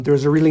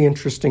There's a really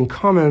interesting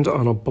comment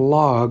on a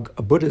blog,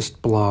 a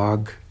Buddhist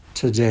blog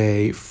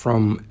today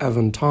from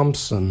Evan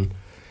Thompson.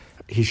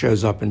 He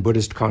shows up in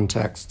Buddhist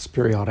contexts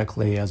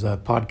periodically as a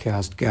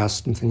podcast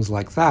guest and things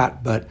like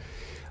that, but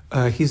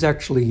he's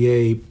actually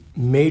a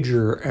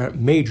major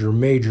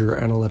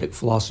analytic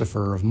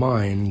philosopher of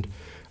mind,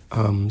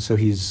 so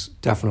he's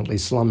definitely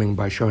slumming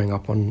by showing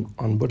up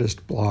on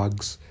Buddhist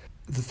blogs.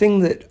 The thing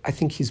that I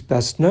think he's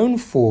best known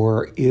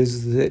for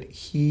is that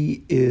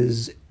he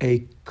is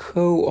a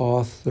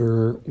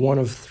co-author, one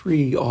of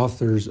 3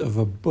 authors of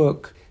a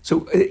book.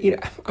 So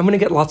I'm going to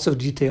get lots of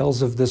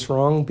details of this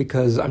wrong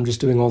because I'm just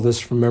doing all this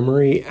from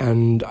memory,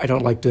 and I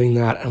don't like doing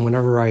that. And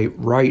whenever I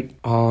write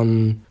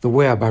on the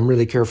web, I'm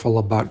really careful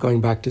about going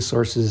back to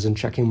sources and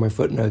checking my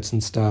footnotes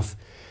and stuff.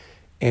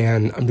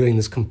 And I'm doing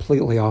this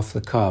completely off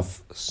the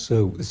cuff,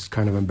 so this is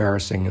kind of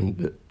embarrassing,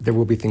 and there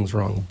will be things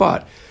wrong.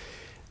 But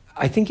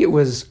I think it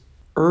was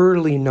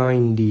early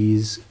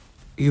 90s.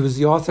 He was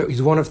the author.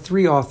 He's one of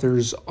 3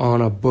 authors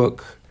on a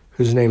book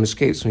whose name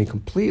escapes me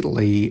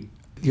completely.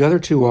 The other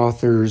 2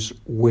 authors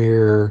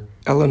were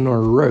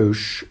Eleanor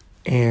Roche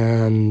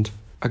and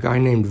a guy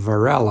named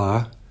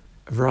Varela.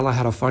 Varela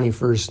had a funny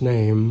first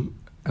name,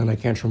 and I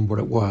can't remember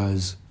what it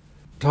was.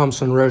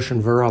 Thompson, Roche,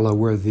 and Varela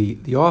were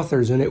the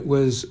authors, and it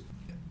was...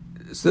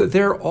 So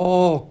they're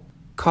all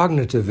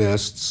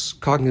cognitivists,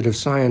 cognitive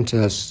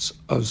scientists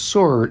of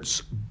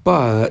sorts,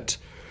 but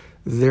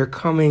they're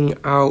coming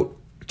out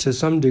to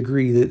some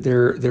degree that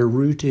they're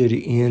rooted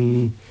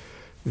in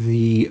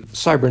the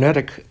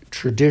cybernetic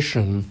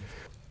tradition.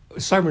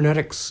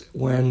 Cybernetics,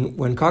 when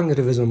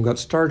cognitivism got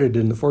started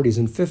in the 40s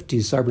and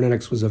 50s,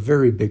 cybernetics was a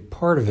very big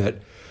part of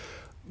it,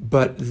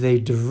 but they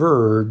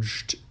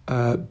diverged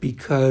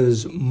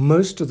because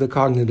most of the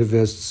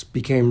cognitivists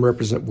became were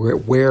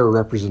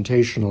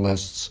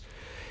representationalists.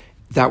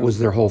 That was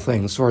their whole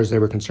thing. As far as they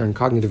were concerned,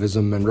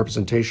 cognitivism and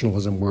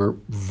representationalism were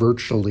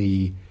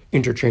virtually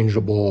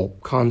interchangeable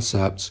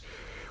concepts,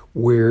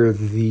 where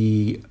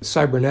the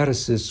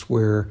cyberneticists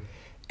were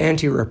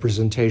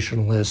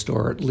anti-representationalist,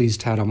 or at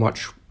least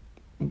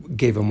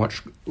gave a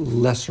much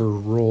lesser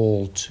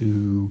role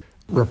to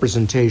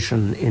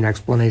representation in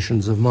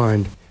explanations of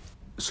mind.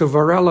 So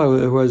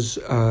Varela was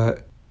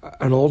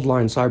an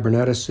old-line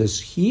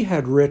cyberneticist. He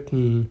had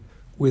written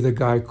with a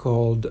guy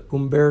called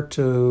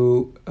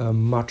Umberto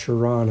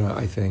Maturana,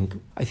 I think.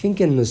 I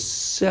think in the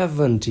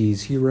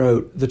 70s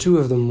the 2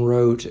 of them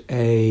wrote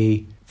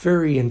a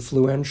very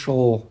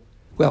influential,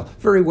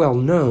 very well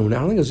known. I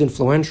don't think it was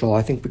influential.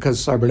 I think because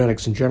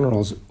cybernetics in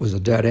general was a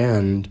dead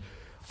end,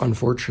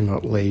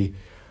 unfortunately.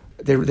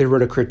 They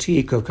wrote a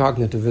critique of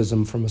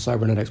cognitivism from a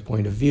cybernetics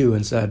point of view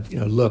and said,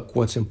 look,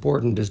 what's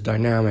important is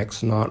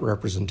dynamics, not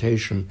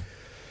representation.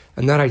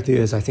 And that idea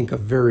is, I think, a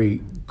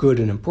very good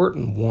and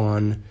important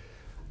one.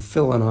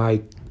 Phil and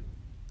I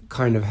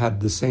kind of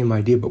had the same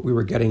idea, but we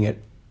were getting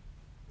it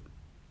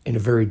in a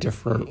very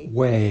different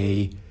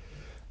way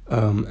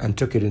and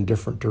took it in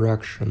different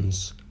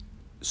directions.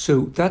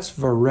 So that's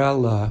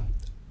Varela.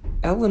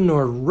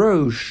 Eleanor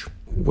Roche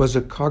was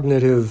a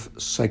cognitive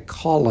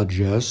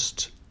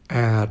psychologist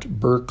at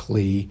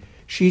Berkeley.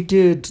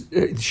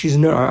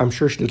 I'm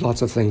sure she did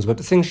lots of things, but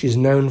the thing she's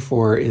known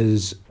for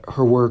is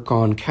her work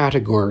on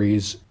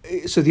categories.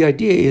 So the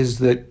idea is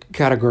that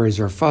categories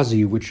are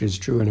fuzzy, which is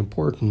true and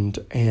important,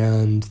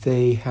 and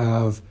they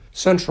have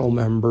central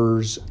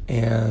members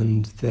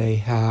and they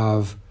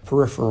have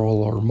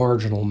peripheral or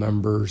marginal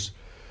members.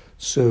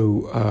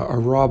 So a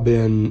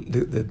robin,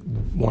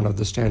 one of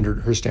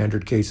her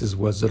standard cases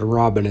was that a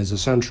robin is a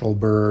central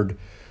bird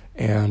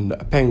and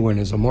a penguin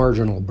is a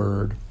marginal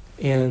bird.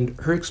 And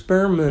her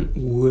experiment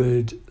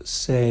would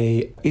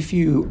say, if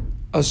you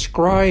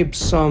ascribe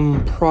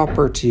some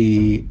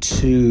property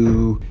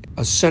to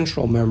a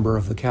central member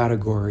of the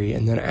category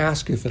and then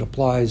ask if it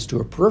applies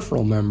to a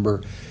peripheral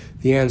member,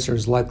 the answer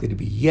is likely to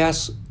be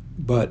yes,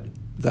 but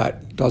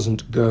that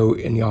doesn't go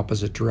in the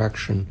opposite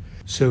direction.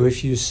 So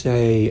if you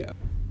say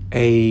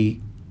a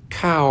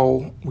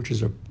cow, which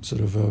is a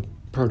sort of a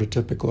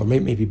prototypical, or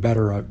maybe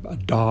better, a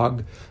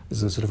dog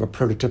is a sort of a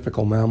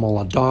prototypical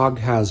mammal. A dog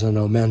has an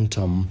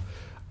omentum.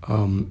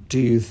 Do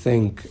you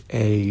think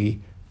a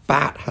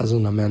bat has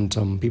an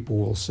omentum? People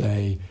will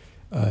say,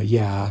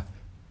 yeah.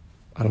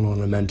 I don't know what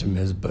an omentum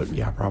is, but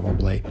yeah,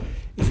 probably.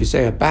 If you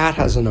say a bat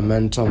has an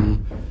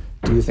omentum,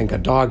 do you think a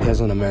dog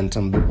has an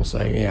omentum? People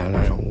say, yeah,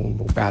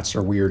 no, bats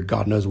are weird.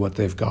 God knows what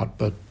they've got.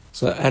 But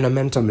so an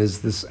omentum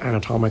is this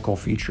anatomical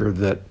feature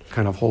that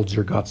kind of holds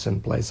your guts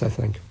in place, I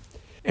think.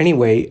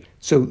 Anyway,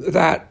 so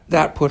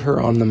that put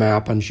her on the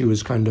map, and she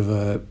was kind of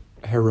a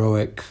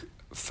heroic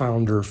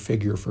founder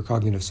figure for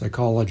cognitive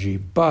psychology.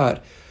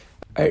 But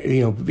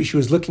she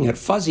was looking at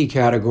fuzzy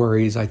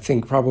categories, I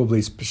think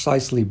probably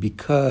precisely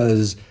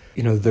because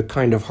the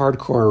kind of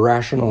hardcore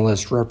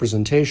rationalist,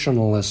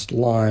 representationalist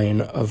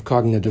line of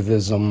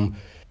cognitivism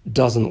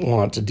doesn't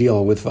want to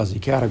deal with fuzzy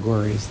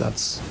categories.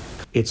 That's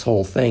its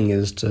whole thing,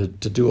 is to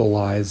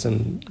dualize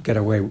and get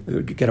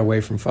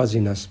away from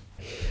fuzziness.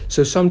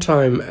 So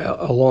sometime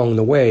along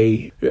the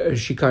way,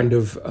 she kind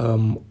of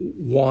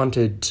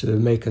wanted to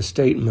make a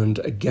statement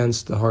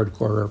against the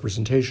hardcore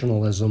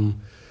representationalism,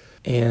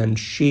 and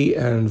she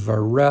and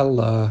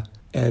Varela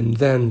and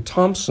then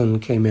Thompson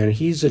came in.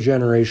 He's a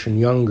generation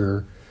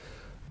younger.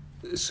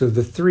 So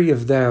the three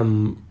of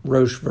them,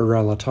 Roche,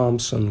 Varela,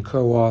 Thompson,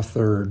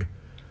 co-authored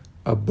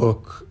a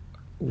book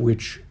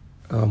which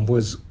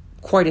was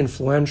quite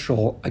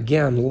influential.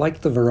 Again,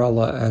 like the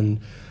Varela and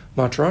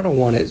Maturana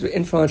one, it's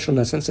influential in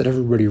the sense that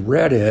everybody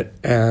read it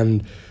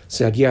and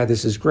said, yeah,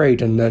 this is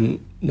great, and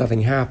then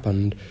nothing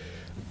happened,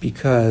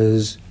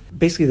 because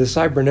basically the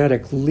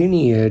cybernetic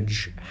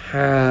lineage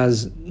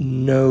has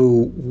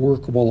no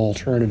workable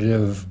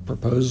alternative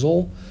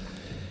proposal.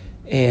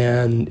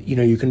 And,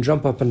 you can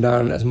jump up and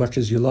down as much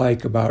as you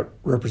like about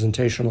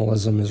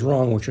representationalism is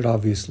wrong, which it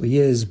obviously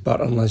is,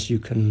 but unless you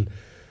can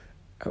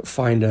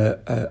find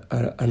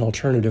an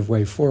alternative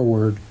way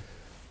forward,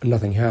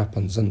 nothing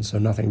happens. And so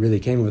nothing really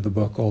came of the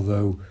book,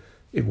 although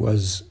it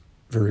was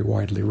very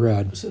widely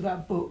read. So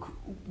that book,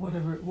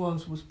 whatever it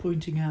was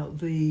pointing out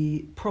the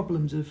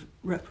problems of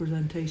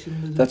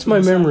representationalism. That's my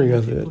memory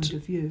of it. Point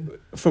of view.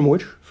 From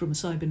which? From a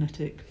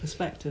cybernetic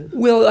perspective.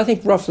 Well, I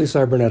think roughly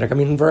cybernetic. I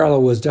mean, Varela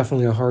was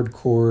definitely a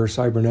hardcore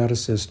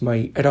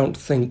cyberneticist. I don't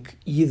think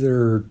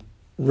either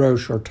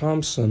Roche or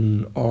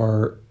Thompson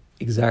are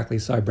exactly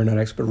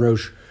cybernetics, but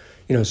Roche,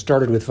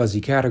 started with fuzzy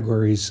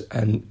categories.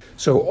 And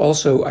so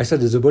also, I said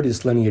there's a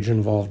Buddhist lineage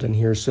involved in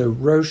here. So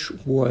Roche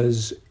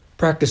was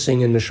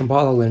practicing in the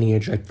Shambhala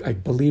lineage. I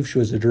believe she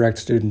was a direct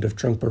student of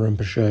Trungpa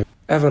Rinpoche.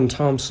 Evan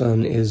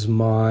Thompson is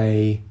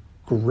my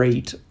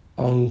great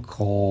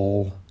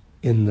uncle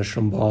in the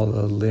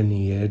Shambhala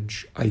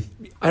lineage. I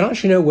don't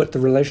actually know what the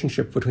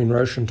relationship between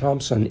Roche and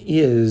Thompson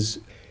is.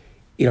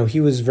 He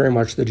was very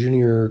much the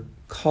junior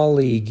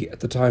colleague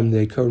at the time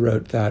they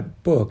co-wrote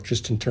that book,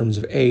 just in terms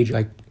of age.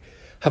 I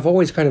have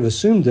always kind of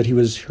assumed that he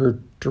was her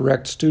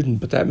direct student,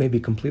 but that may be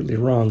completely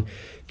wrong,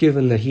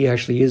 given that he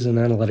actually is an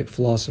analytic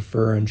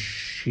philosopher and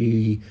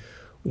she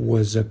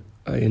was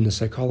in the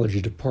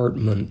psychology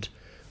department,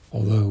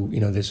 although,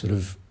 they sort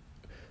of,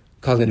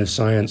 cognitive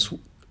science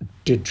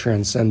did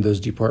transcend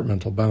those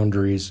departmental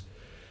boundaries.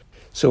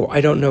 So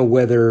I don't know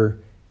whether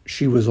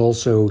she was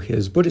also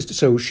his Buddhist.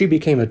 So she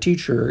became a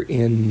teacher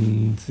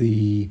in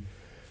the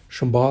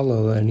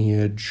Shambhala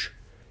lineage.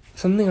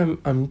 Something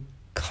I'm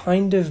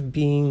kind of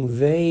being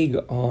vague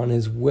on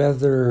is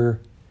whether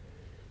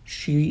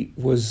she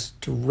was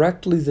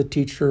directly the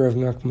teacher of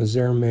Ngakma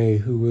Zerme,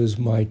 who was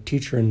my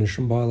teacher in the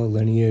Shambhala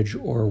lineage,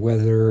 or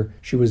whether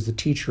she was the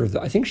teacher of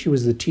I think she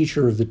was the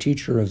teacher of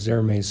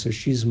Zerme, so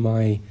she's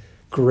my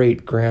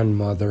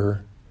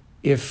great-grandmother.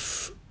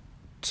 If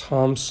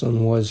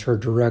Thompson was her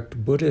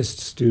direct Buddhist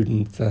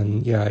student,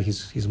 then yeah,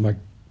 he's my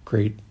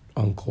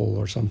great-uncle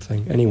or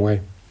something.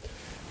 Anyway.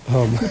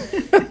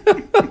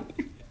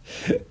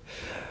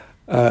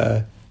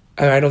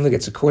 I don't think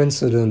it's a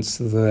coincidence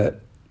that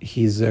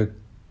he's a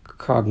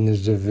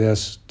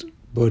cognitivist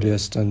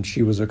Buddhist and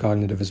she was a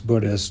cognitivist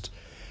Buddhist.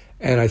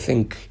 And I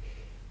think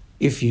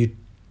if you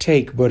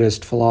take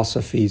Buddhist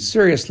philosophy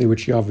seriously,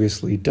 which he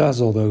obviously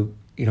does, although,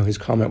 his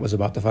comment was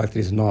about the fact that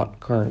he's not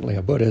currently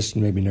a Buddhist,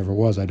 and maybe never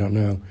was, I don't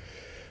know.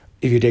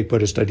 If you take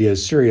Buddhist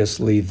ideas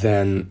seriously,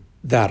 then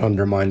that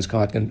undermines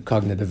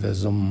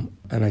cognitivism.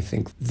 And I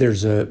think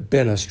there's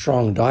been a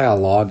strong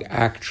dialogue,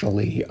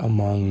 actually,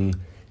 among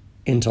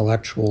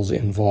intellectuals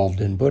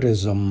involved in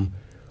Buddhism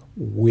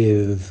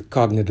with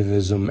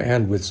cognitivism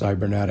and with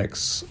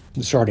cybernetics,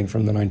 starting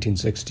from the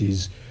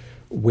 1960s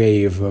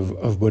wave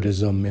of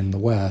Buddhism in the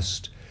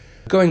West.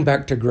 Going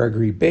back to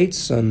Gregory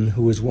Bateson,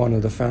 who was one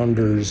of the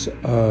founders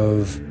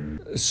of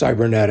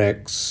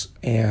cybernetics,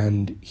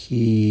 and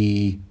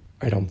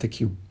I don't think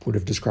he would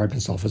have described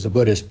himself as a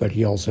Buddhist, but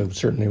he also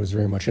certainly was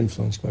very much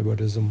influenced by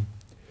Buddhism.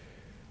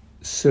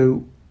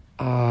 So,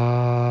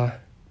 Fernando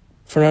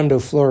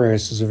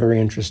Flores is a very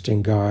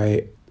interesting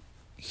guy.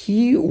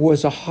 He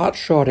was a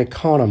hotshot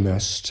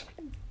economist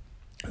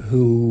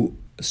who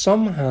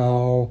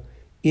somehow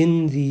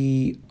in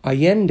the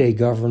Allende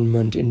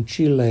government in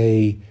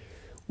Chile,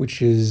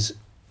 which is,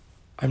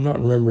 I'm not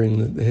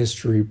remembering the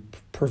history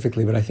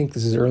perfectly, but I think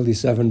this is early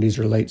 70s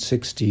or late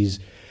 60s,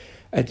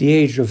 at the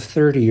age of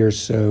 30 or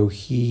so,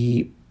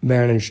 he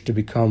managed to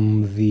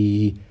become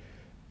the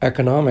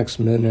economics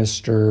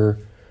minister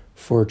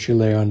for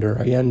Chile under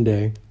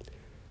Allende.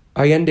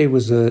 Allende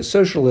was a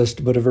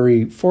socialist, but a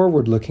very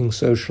forward-looking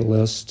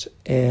socialist,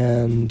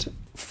 and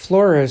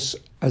Flores,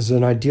 as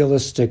an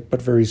idealistic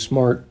but very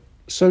smart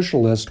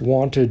socialist,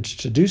 wanted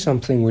to do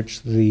something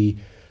which the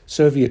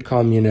Soviet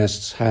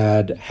communists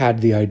had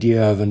the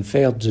idea of and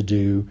failed to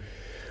do,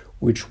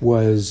 which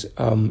was,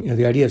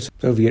 the idea of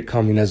Soviet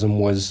communism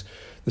was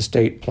the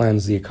state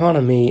plans the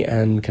economy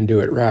and can do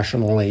it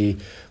rationally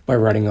by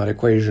writing out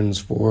equations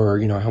for,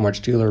 how much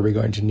steel are we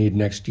going to need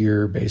next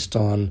year based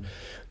on,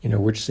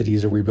 which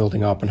cities are we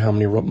building up and how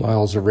many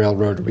miles of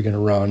railroad are we going to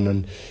run,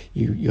 and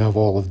you have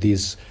all of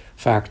these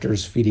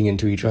factors feeding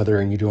into each other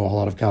and you do a whole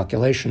lot of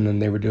calculation,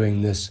 and they were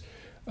doing this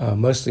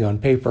mostly on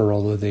paper,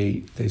 although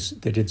they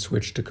did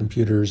switch to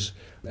computers,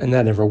 and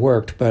that never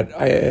worked. But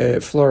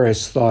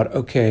Flores thought,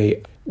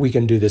 okay, we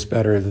can do this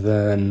better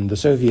than the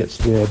Soviets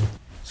did.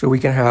 So we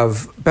can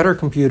have better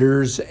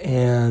computers,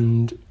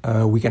 and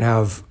we can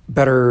have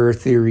better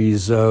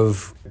theories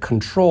of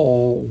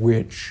control,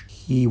 which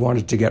he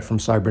wanted to get from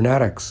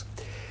cybernetics.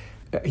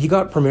 He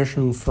got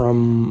permission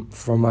from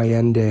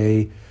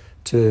Allende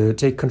to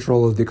take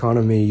control of the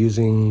economy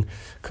using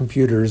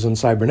computers and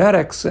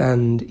cybernetics,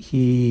 and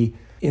he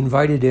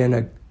invited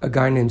in a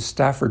guy named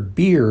Stafford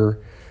Beer,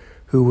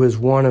 who was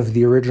one of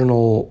the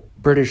original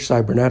British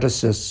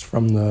cyberneticists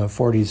from the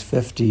 40s,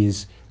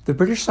 50s. The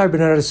British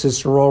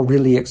cyberneticists are all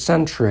really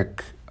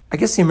eccentric. I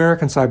guess the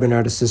American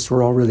cyberneticists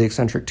were all really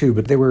eccentric too,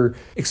 but they were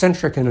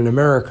eccentric in an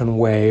American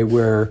way,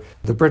 where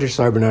the British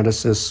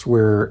cyberneticists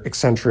were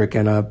eccentric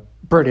in a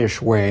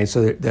British way,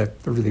 so they're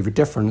really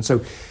different.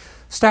 So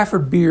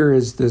Stafford Beer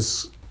is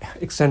this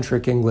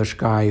eccentric English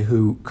guy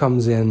who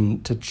comes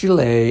in to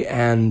Chile,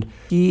 and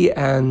he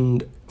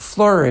and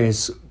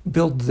Flores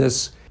build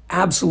this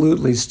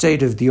absolutely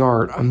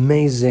state-of-the-art,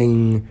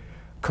 amazing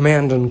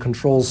command and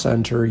control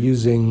center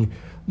using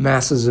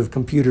masses of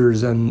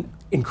computers and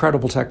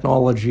incredible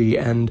technology.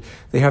 And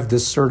they have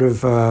this sort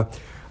of,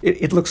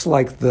 it looks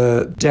like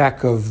the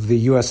deck of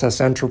the USS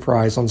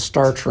Enterprise on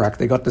Star Trek.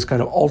 They got this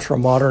kind of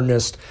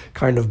ultra-modernist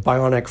kind of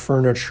bionic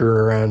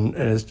furniture, and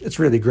it's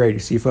really great. You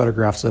see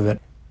photographs of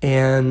it.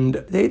 And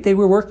they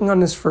were working on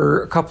this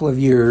for a couple of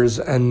years,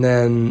 and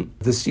then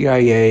the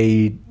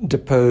CIA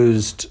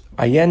deposed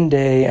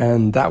Allende,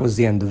 and that was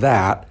the end of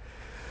that.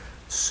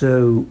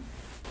 So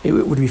it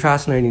would be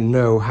fascinating to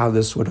know how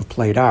this would have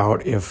played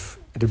out if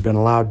it had been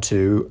allowed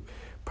to.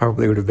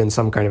 Probably would have been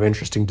some kind of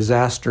interesting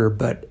disaster,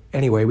 but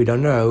anyway, we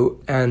don't know.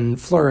 And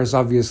Flores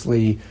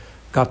obviously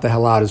got the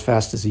hell out as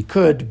fast as he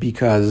could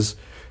because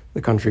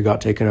the country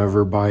got taken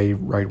over by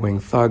right-wing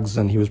thugs,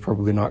 and he was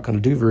probably not going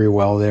to do very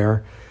well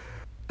there.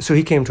 So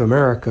he came to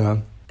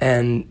America,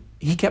 and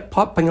he kept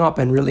popping up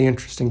in really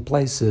interesting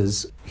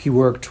places. He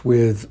worked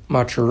with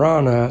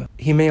Maturana.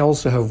 He may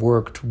also have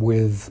worked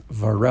with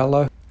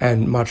Varela,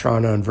 and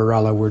Maturana and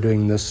Varela were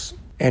doing this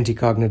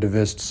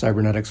anti-cognitivist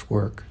cybernetics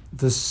work.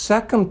 The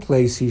second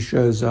place he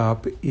shows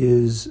up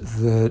is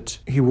that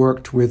he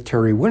worked with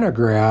Terry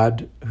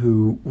Winograd,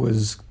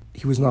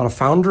 he was not a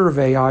founder of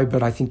AI,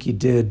 but I think he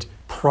did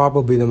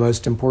probably the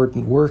most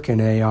important work in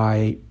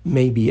AI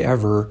maybe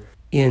ever,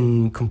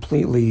 in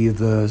completely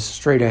the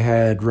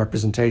straight-ahead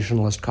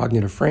representationalist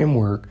cognitive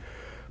framework,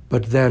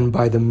 but then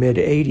by the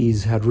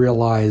mid-'80s had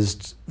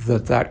realized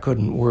that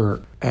couldn't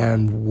work,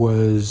 and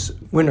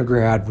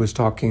Winograd was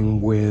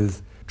talking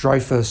with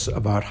Dreyfus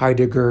about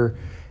Heidegger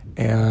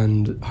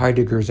and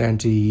Heidegger's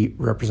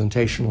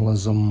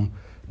anti-representationalism,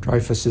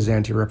 Dreyfus's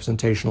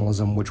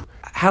anti-representationalism, which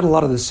had a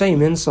lot of the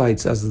same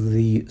insights as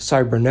the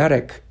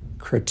cybernetic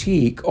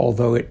critique,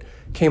 although it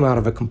came out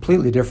of a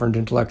completely different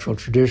intellectual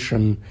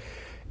tradition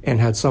and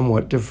had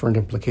somewhat different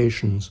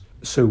implications.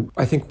 So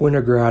I think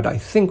Winograd,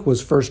 was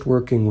first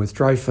working with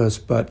Dreyfus,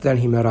 but then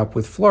he met up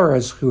with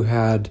Flores, who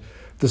had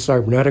the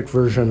cybernetic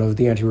version of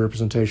the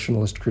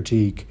anti-representationalist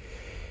critique.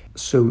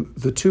 So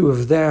the two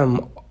of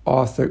them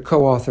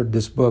co-authored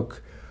this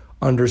book,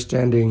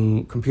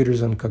 Understanding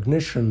Computers and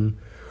Cognition,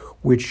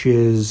 which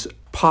is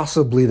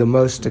possibly the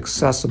most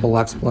accessible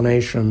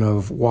explanation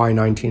of why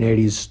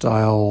 1980s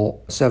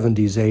style,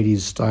 70s,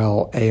 80s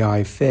style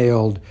AI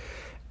failed,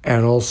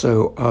 and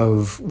also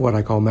of what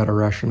I call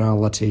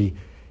meta-rationality.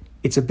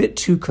 It's a bit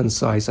too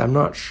concise. I'm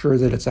not sure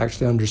that it's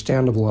actually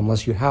understandable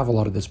unless you have a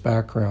lot of this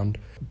background,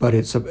 but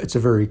it's a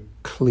very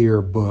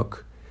clear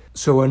book.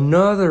 So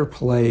another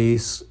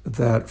place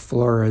that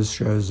Flores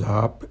shows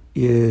up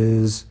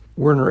is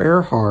Werner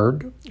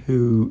Erhard,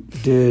 who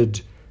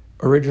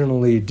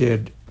originally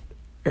did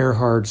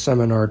Erhard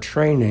seminar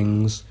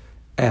trainings,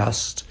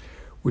 EST,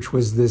 which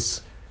was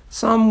this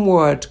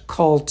somewhat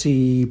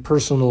culty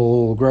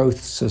personal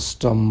growth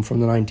system from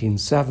the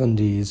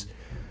 1970s,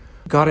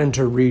 got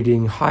into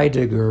reading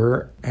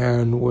Heidegger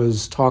and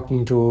was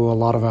talking to a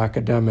lot of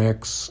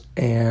academics,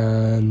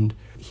 and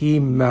he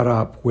met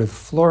up with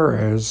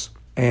Flores,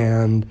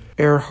 and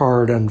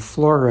Erhard and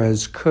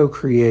Flores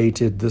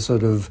co-created the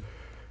sort of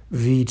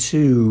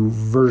V2,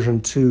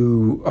 version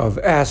 2 of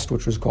EST,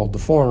 which was called the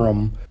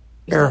Forum.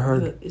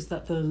 Is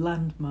that the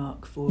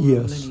landmark for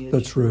Yes, lineage?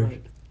 that's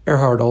right.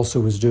 Erhard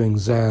also was doing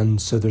Zen,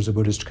 so there's a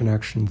Buddhist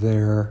connection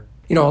there.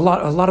 A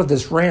lot of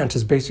this rant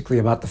is basically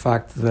about the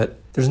fact that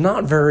there's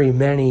not very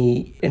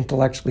many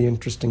intellectually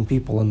interesting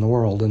people in the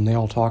world, and they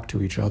all talk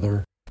to each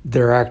other.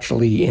 They're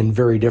actually in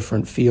very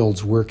different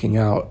fields working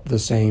out the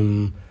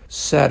same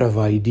set of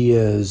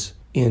ideas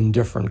in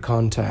different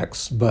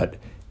contexts, but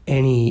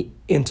any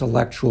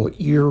intellectual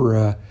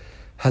era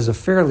has a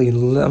fairly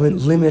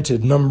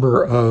limited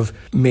number of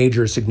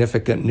major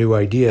significant new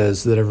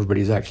ideas that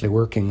everybody's actually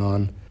working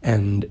on.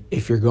 And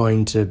if you're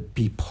going to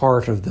be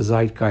part of the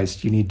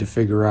zeitgeist, you need to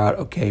figure out,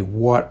 okay,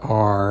 what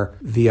are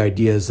the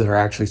ideas that are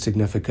actually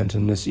significant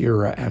in this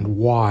era and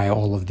why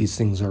all of these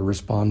things are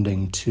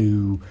responding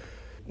to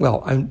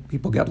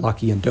People get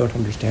lucky and don't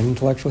understand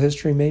intellectual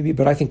history, maybe,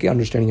 but I think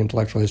understanding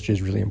intellectual history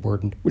is really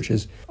important, which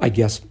is, I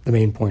guess, the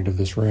main point of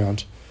this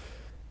rant.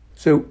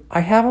 So I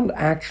haven't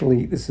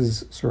actually, this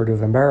is sort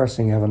of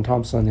embarrassing, Evan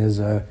Thompson is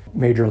a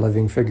major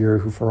living figure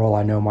who, for all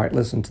I know, might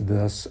listen to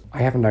this. I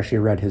haven't actually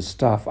read his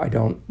stuff. I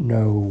don't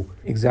know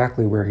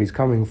exactly where he's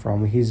coming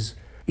from. He's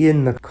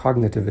in the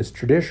cognitivist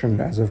tradition,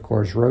 as of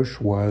course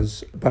Roche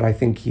was, but I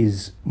think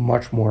he's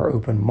much more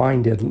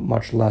open-minded,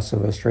 much less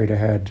of a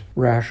straight-ahead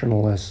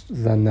rationalist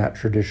than that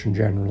tradition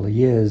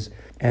generally is.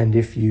 And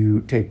if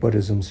you take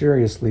Buddhism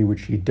seriously,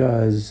 which he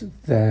does,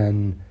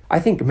 then I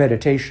think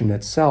meditation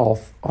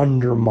itself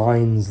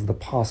undermines the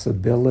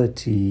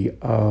possibility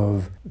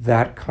of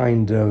that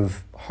kind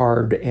of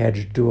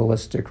hard-edged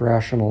dualistic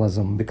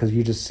rationalism, because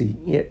you just see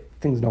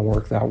things don't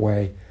work that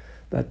way.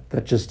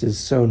 That just is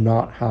so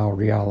not how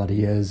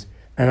reality is.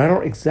 And I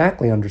don't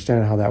exactly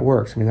understand how that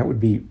works. I mean, that would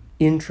be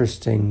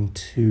interesting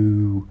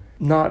to,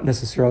 not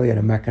necessarily at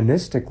a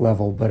mechanistic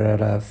level, but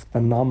at a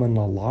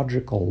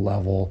phenomenological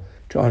level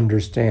to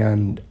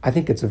understand. I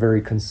think it's a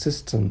very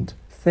consistent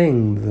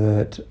thing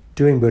that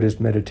doing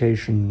Buddhist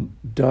meditation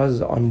does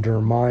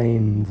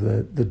undermine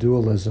the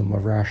dualism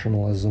of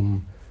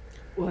rationalism.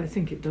 Well, I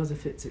think it does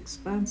if it's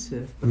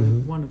expansive, but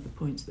one of the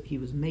points that he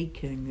was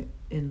making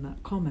in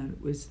that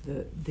comment was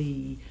that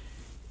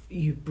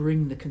you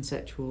bring the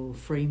conceptual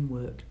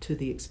framework to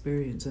the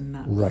experience, and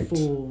that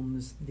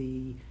forms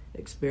the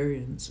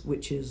experience,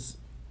 which is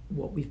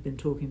what we've been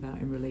talking about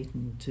in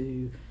relating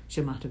to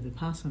shamatha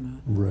vipassana,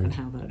 and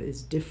how that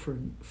is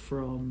different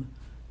from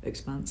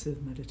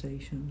expansive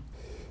meditation.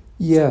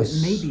 Yes.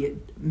 So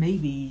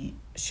maybe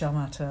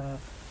shamatha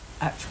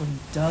actually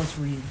does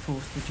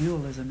reinforce the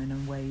dualism in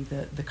a way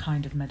that the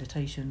kind of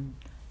meditation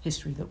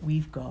history that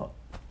we've got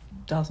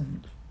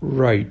doesn't.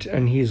 Right,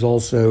 and he's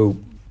also,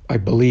 I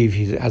believe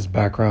he has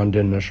background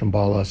in the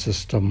Shambhala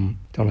system.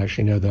 Don't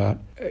actually know that.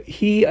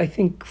 He, I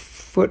think,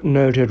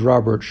 footnoted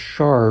Robert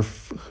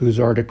Scharf, whose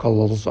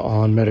articles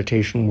on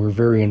meditation were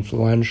very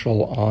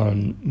influential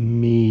on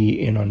me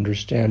in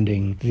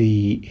understanding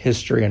the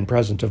history and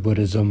present of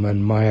Buddhism,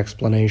 and my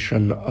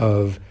explanation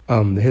of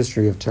the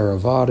history of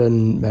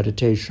Theravadan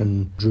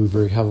meditation drew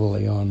very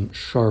heavily on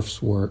Scharf's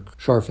work.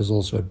 Scharf is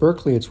also at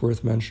Berkeley, it's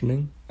worth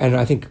mentioning. And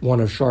I think one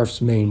of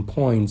Scharf's main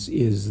points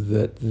is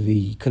that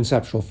the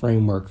conceptual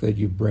framework that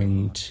you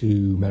bring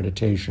to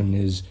meditation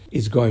is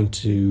going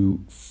to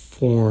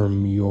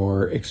form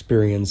your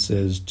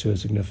experiences to a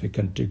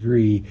significant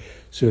degree.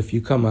 So if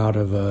you come out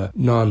of a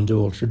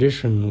non-dual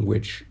tradition,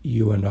 which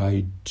you and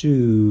I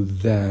do,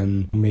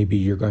 then maybe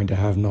you're going to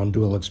have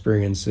non-dual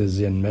experiences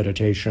in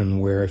meditation,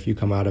 where if you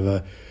come out of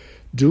a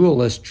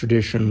dualist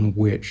tradition,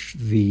 which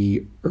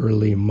the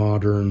early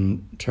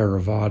modern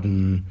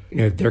Theravadan,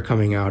 they're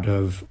coming out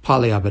of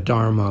Pali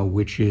Abhidharma,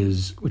 which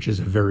is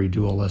a very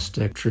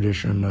dualistic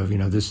tradition of,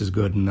 this is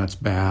good and that's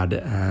bad,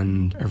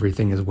 and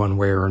everything is one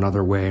way or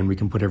another way, and we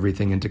can put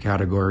everything into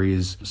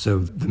categories. So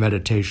the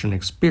meditation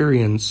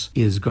experience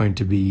is going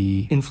to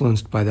be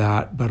influenced by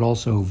that, but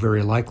also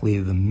very likely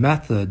the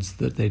methods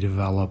that they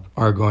develop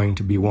are going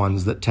to be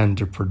ones that tend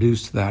to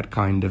produce that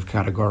kind of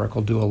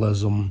categorical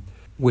dualism,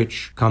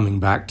 which, coming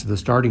back to the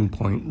starting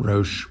point,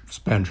 Roche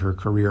spent her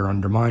career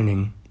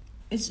undermining.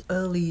 Is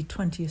early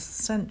 20th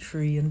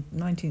century and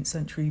 19th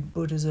century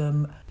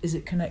Buddhism, is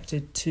it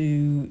connected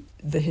to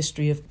the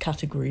history of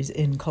categories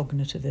in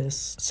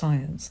cognitivist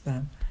science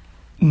then?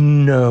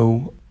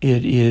 No,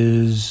 it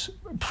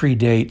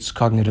predates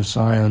cognitive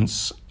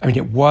science. I mean,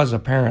 it was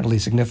apparently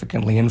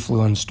significantly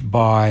influenced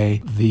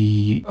by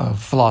the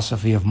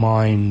philosophy of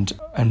mind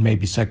and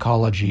maybe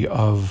psychology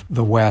of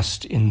the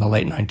West in the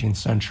late 19th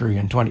century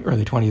and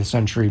early 20th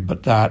century,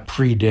 but that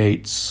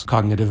predates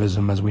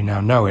cognitivism as we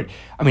now know it.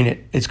 I mean,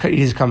 it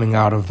is coming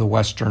out of the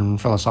Western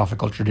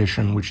philosophical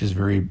tradition, which is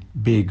very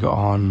big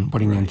on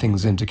putting in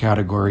things into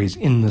categories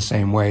in the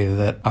same way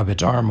that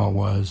Abhidharma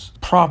was.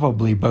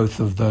 Probably both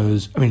of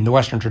those. I mean, the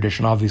Western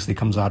tradition obviously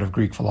comes out of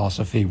Greek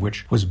philosophy,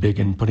 which was big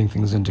in putting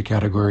things into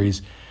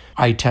categories.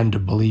 I tend to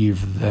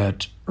believe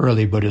that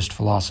early Buddhist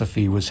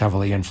philosophy was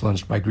heavily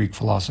influenced by Greek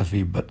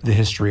philosophy, but the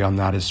history on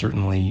that is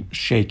certainly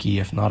shaky,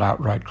 if not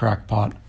outright crackpot.